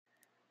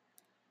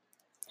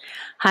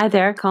Hi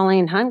there,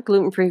 Colleen Hunt,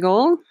 Gluten Free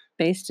Gold,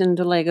 based in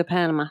Dolega,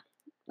 Panama.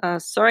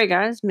 Sorry,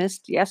 guys,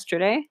 missed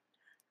yesterday.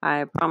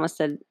 I promised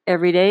that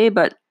every day,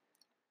 but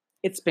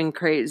it's been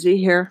crazy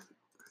here.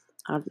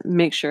 I'll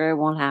make sure it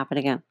won't happen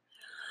again.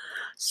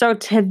 So,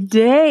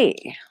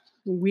 today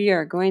we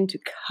are going to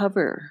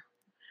cover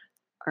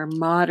our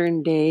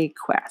modern day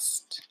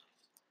quest.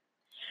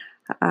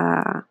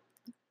 I've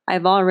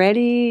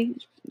already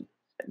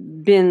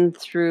been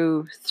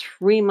through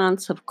 3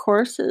 months of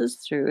courses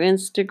through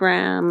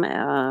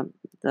Instagram,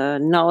 the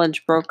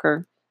Knowledge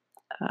Broker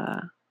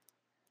uh,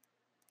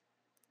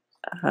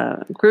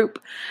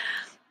 group.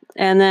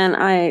 And then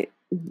I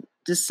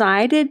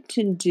decided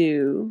to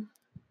do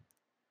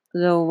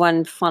the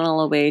One Funnel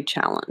Away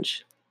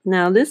challenge.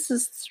 Now, this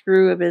is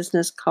through a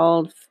business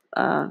called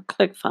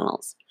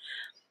ClickFunnels.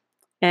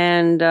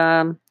 And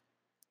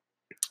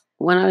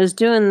when I was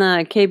doing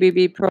the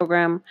KBB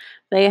program,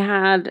 they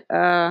had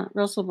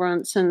Russell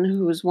Brunson,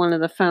 who was one of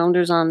the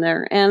founders, on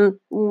there. And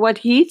what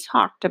he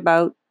talked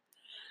about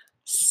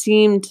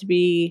seemed to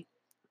be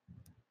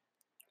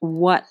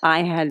what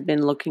I had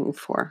been looking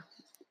for.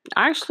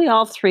 Actually,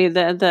 all three: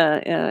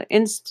 the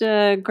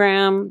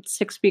Instagram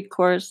 6-week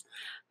course,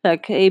 the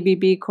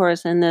KBB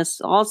course, and this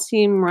all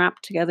seem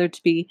wrapped together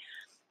to be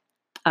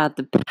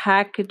the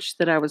package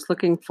that I was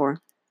looking for.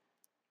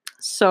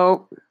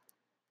 So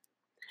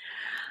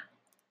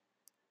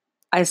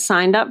I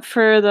signed up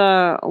for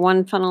the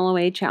One Funnel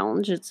Away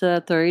challenge. It's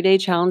a 30-day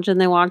challenge,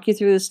 and they walk you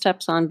through the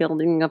steps on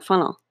building a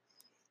funnel.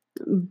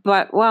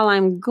 But while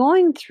I'm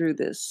going through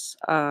this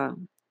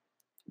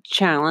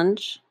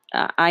challenge,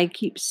 I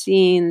keep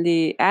seeing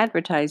the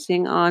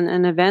advertising on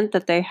an event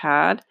that they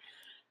had.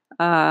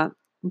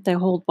 They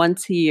hold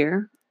once a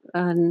year.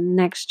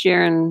 Next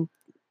year in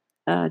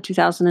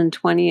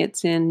 2020,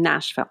 it's in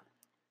Nashville.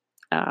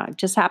 It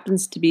just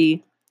happens to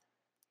be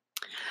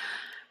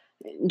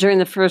during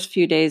the first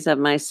few days of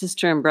my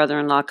sister and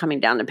brother-in-law coming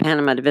down to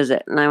Panama to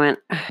visit. And I went,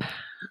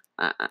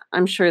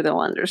 I'm sure they'll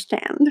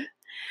understand.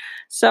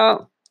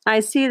 So I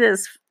see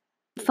this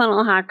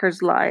Funnel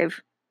Hackers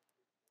Live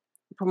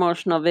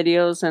promotional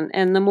videos,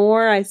 and the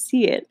more I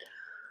see it,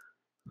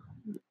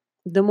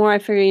 the more I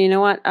figure, you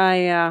know what,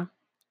 I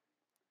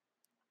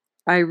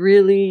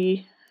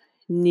really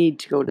need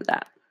to go to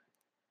that.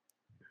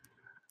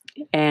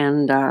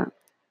 And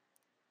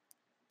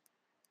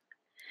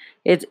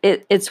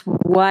it's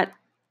what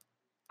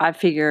I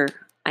figure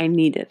I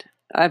needed.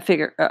 I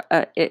figure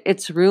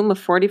it's a room of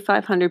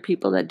 4,500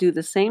 people that do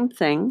the same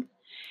thing.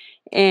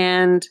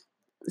 And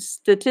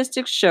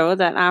statistics show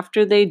that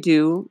after they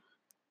do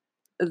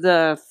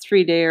the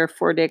 3-day or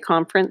 4-day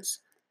conference,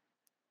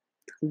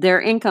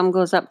 their income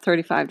goes up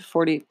 35 to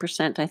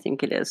 40%, I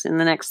think it is, in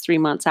the next 3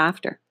 months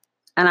after.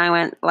 And I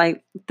went,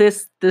 like,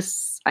 this,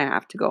 I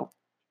have to go.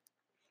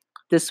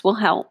 This will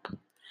help.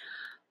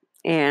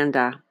 And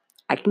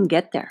I can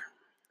get there.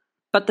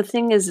 But the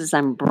thing is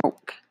I'm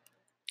broke.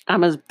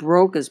 I'm as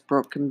broke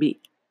can be.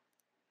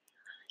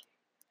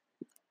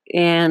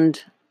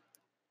 And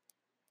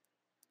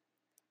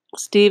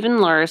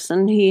Stephen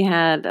Larson, he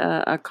had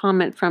a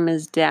comment from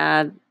his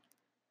dad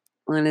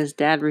when his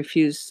dad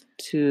refused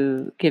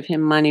to give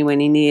him money when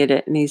he needed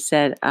it. And he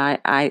said,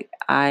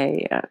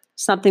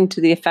 something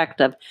to the effect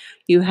of,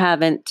 you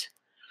haven't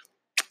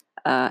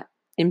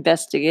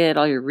investigated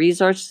all your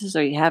resources,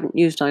 or you haven't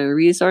used all your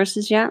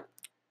resources yet.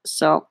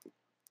 So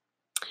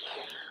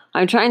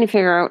I'm trying to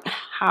figure out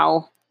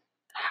how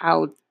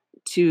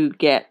to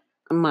get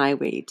my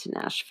way to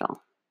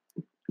Nashville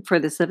for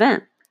this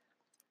event.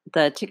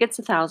 The ticket's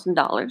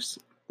 $1,000.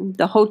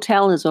 The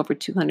hotel is over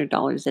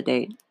 $200 a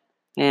day.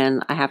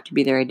 And I have to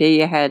be there a day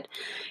ahead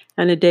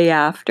and a day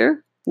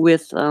after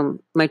with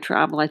my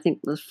travel. I think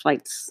the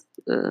flights,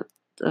 the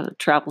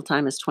travel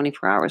time is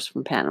 24 hours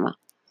from Panama.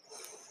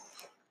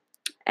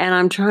 And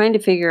I'm trying to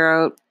figure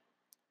out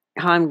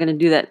how I'm going to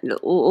do that,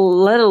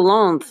 let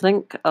alone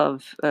think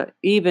of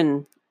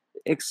even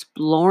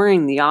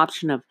exploring the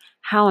option of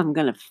how I'm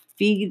going to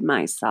feed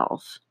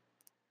myself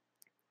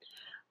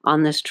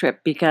on this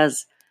trip.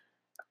 Because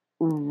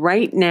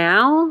right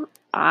now,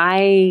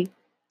 I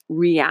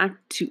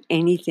react to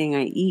anything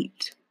I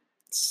eat.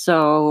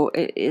 So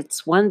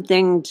it's one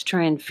thing to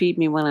try and feed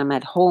me when I'm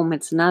at home.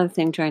 It's another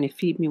thing trying to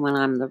feed me when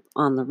I'm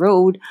on the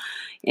road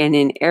and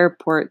in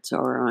airports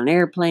or on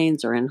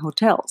airplanes or in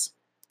hotels.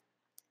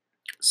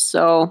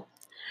 So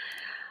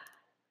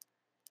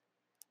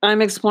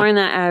I'm exploring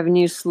that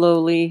avenue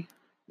slowly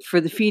for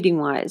the feeding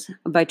wise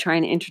by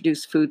trying to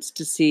introduce foods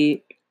to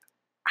see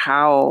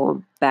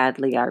how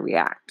badly I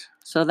react.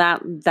 So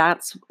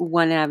that's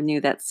one avenue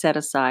that's set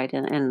aside,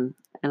 and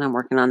I'm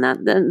working on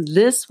that. Then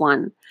this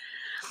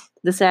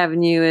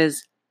avenue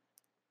is,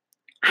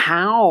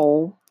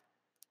 how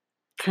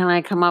can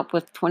I come up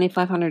with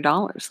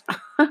 $2,500?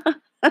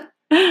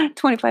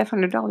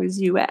 $2,500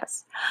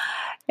 US.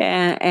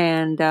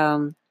 And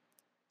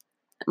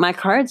my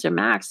cards are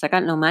maxed. I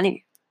got no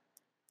money.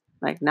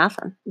 Like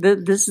nothing.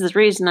 This is the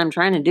reason I'm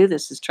trying to do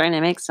this, is trying to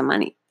make some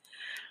money.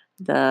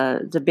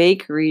 The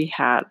bakery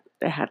had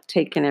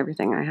taken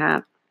everything I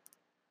had.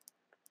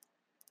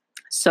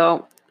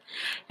 So,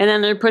 and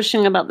then they're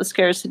pushing about the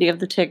scarcity of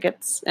the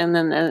tickets, and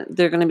then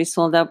they're going to be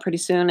sold out pretty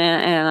soon,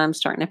 and I'm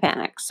starting to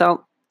panic.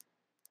 So,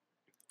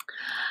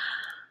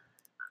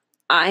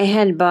 I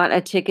had bought a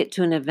ticket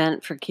to an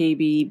event for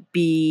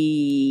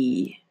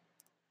KBB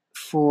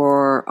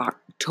for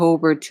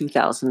October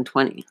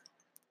 2020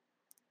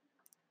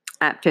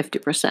 at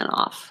 50%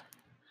 off.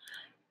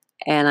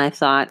 And I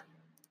thought,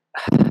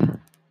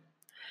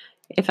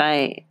 if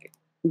I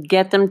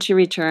get them to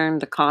return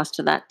the cost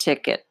of that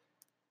ticket,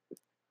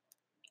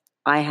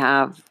 I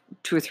have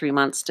 2 or 3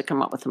 months to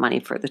come up with the money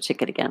for the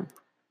ticket again.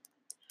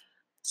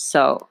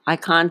 So I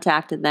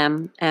contacted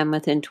them, and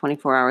within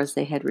 24 hours,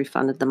 they had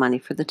refunded the money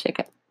for the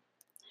ticket,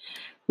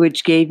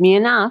 which gave me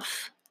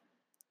enough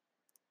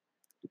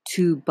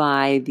to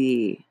buy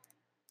the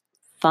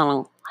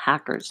Funnel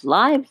Hackers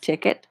Live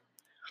ticket.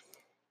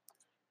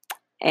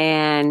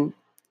 And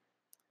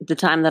the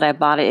time that I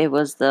bought it, it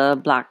was the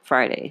Black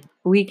Friday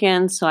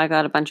weekend, so I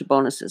got a bunch of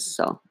bonuses.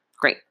 So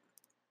great.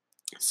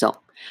 So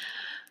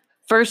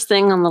first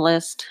thing on the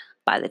list,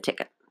 buy the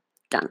ticket.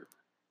 Done.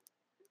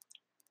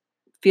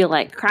 Feel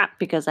like crap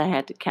because I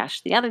had to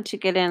cash the other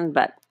ticket in,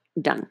 but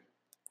done.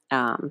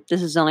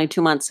 This is only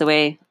 2 months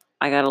away.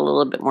 I got a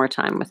little bit more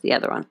time with the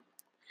other one.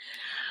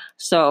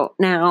 So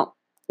now,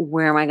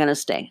 where am I going to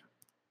stay?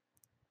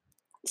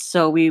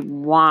 So we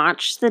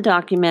watched the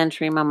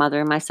documentary, my mother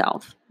and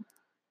myself,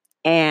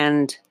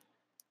 and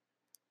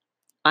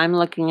I'm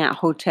looking at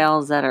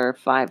hotels that are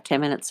 5-10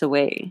 minutes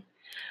away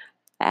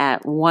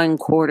at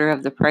 1/4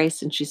 of the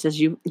price. And she says,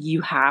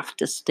 you have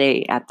to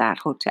stay at that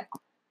hotel.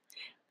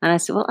 And I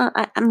said, well,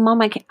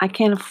 Mom, I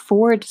can't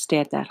afford to stay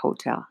at that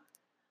hotel.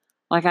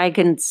 Like, I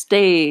can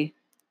stay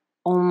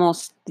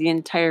almost the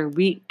entire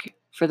week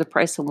for the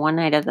price of one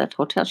night at that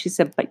hotel. She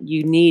said, but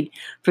you need,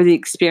 for the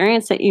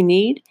experience that you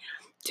need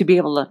to be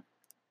able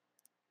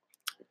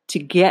to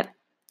get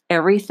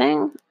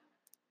everything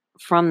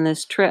from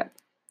this trip,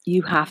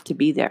 you have to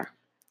be there.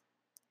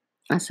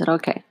 I said,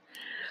 okay.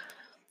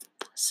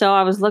 So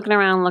I was looking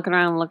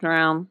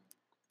around,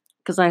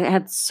 because I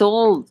had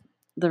sold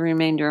the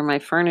remainder of my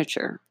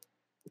furniture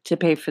to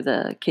pay for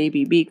the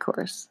KBB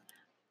course.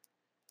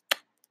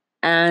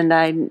 And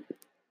I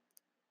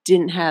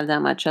didn't have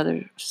that much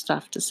other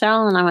stuff to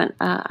sell. And I went,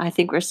 I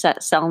think we're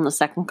selling the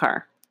second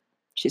car.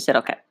 She said,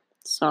 okay.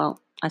 So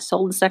I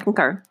sold the second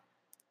car.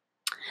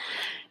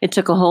 It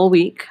took a whole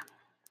week.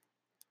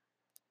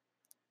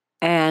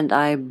 And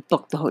I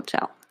booked the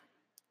hotel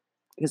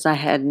because I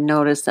had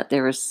noticed that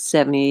they were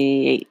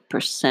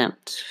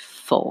 78%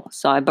 full.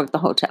 So I booked the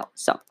hotel.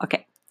 So,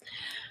 okay.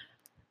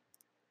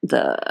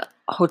 The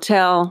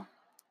hotel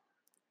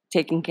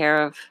taken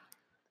care of,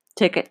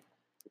 ticket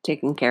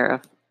taken care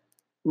of.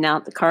 Now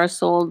that the car is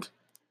sold,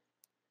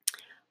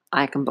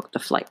 I can book the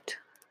flight.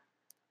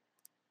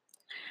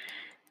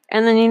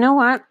 And then you know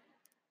what?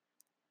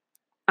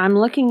 I'm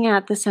looking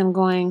at this, I'm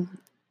going,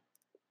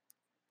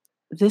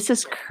 this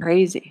is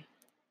crazy.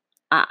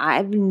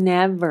 I've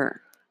never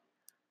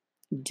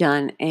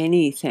done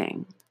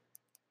anything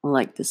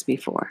like this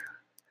before.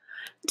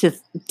 To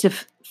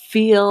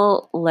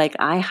feel like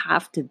I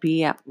have to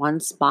be at one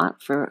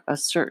spot for a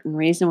certain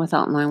reason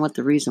without knowing what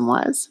the reason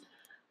was.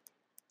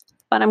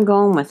 But I'm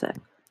going with it.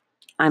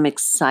 I'm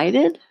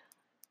excited.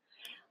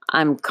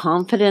 I'm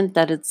confident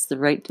that it's the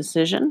right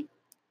decision.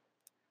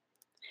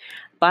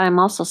 But I'm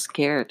also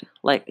scared.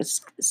 Like,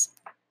 it's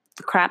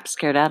the crap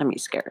scared out of me,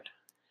 scared.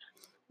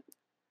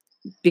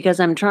 Because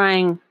I'm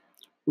trying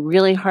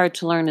really hard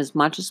to learn as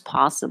much as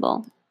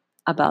possible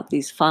about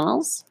these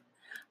funnels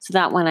so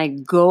that when I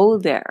go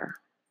there,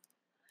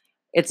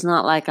 it's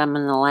not like I'm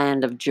in the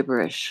land of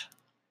gibberish.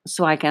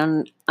 So I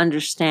can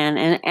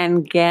understand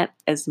and get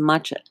as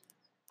much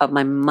of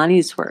my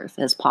money's worth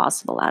as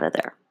possible out of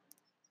there.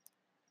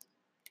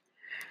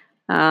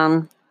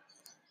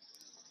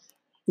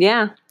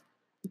 Yeah,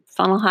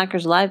 Funnel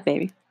Hackers Live,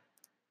 baby.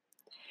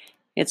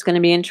 It's going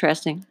to be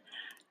interesting.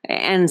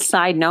 And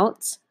side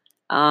notes,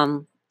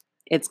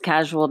 it's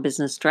casual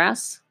business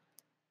dress.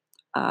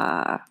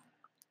 I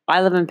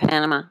live in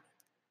Panama.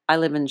 I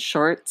live in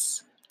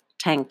shorts,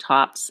 tank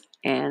tops,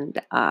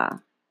 and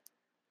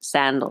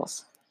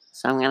sandals.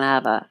 So I'm going to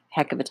have a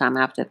heck of a time.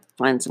 I have to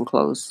find some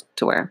clothes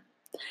to wear.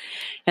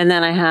 And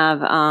then I have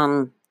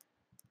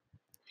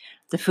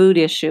the food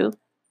issue.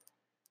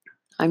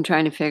 I'm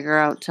trying to figure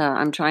out,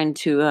 I'm trying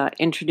to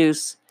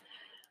introduce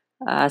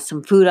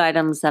some food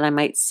items that I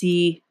might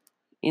see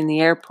in the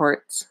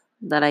airports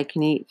that I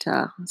can eat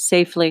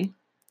safely.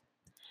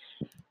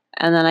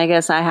 And then I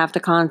guess I have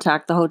to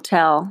contact the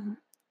hotel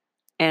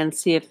and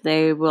see if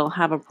they will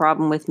have a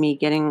problem with me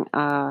getting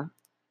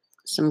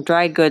some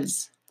dry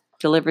goods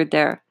delivered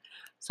there.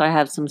 So I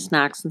have some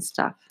snacks and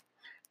stuff.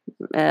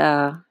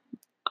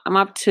 I'm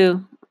up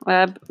to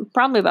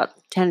probably about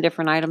 10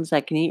 different items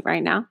I can eat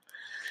right now.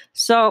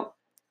 So,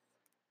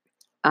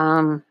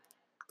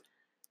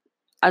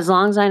 as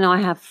long as I know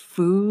I have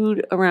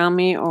food around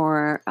me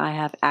or I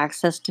have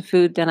access to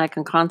food, then I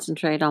can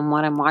concentrate on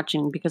what I'm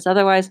watching. Because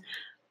otherwise,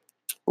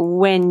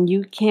 when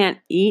you can't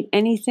eat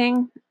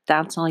anything,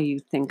 that's all you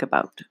think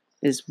about.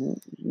 is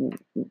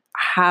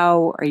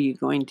how are you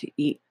going to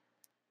eat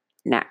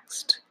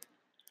next?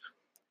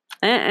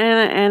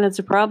 And it's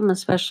a problem,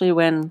 especially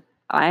when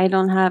I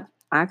don't have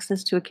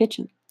access to a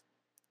kitchen.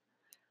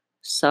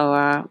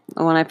 So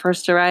when I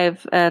first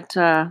arrive at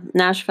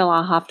Nashville,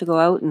 I'll have to go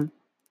out and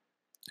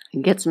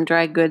get some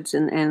dry goods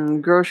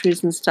and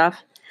groceries and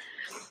stuff.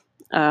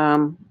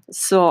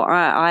 So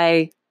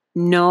I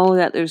know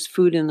that there's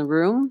food in the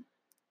room,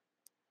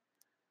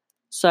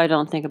 so I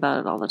don't think about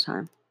it all the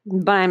time.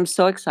 But I'm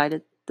so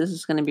excited. This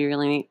is going to be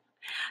really neat.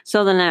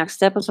 So the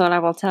next episode, I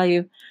will tell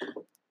you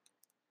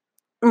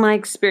my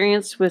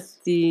experience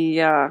with the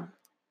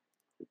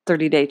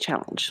 30-day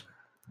challenge.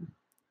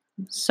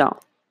 So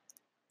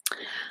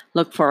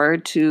look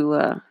forward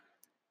to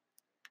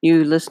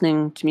you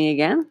listening to me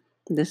again.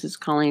 This is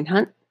Colleen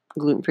Hunt,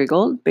 Gluten Free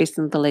Gold, based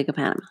in the Lake of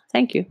Panama.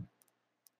 Thank you.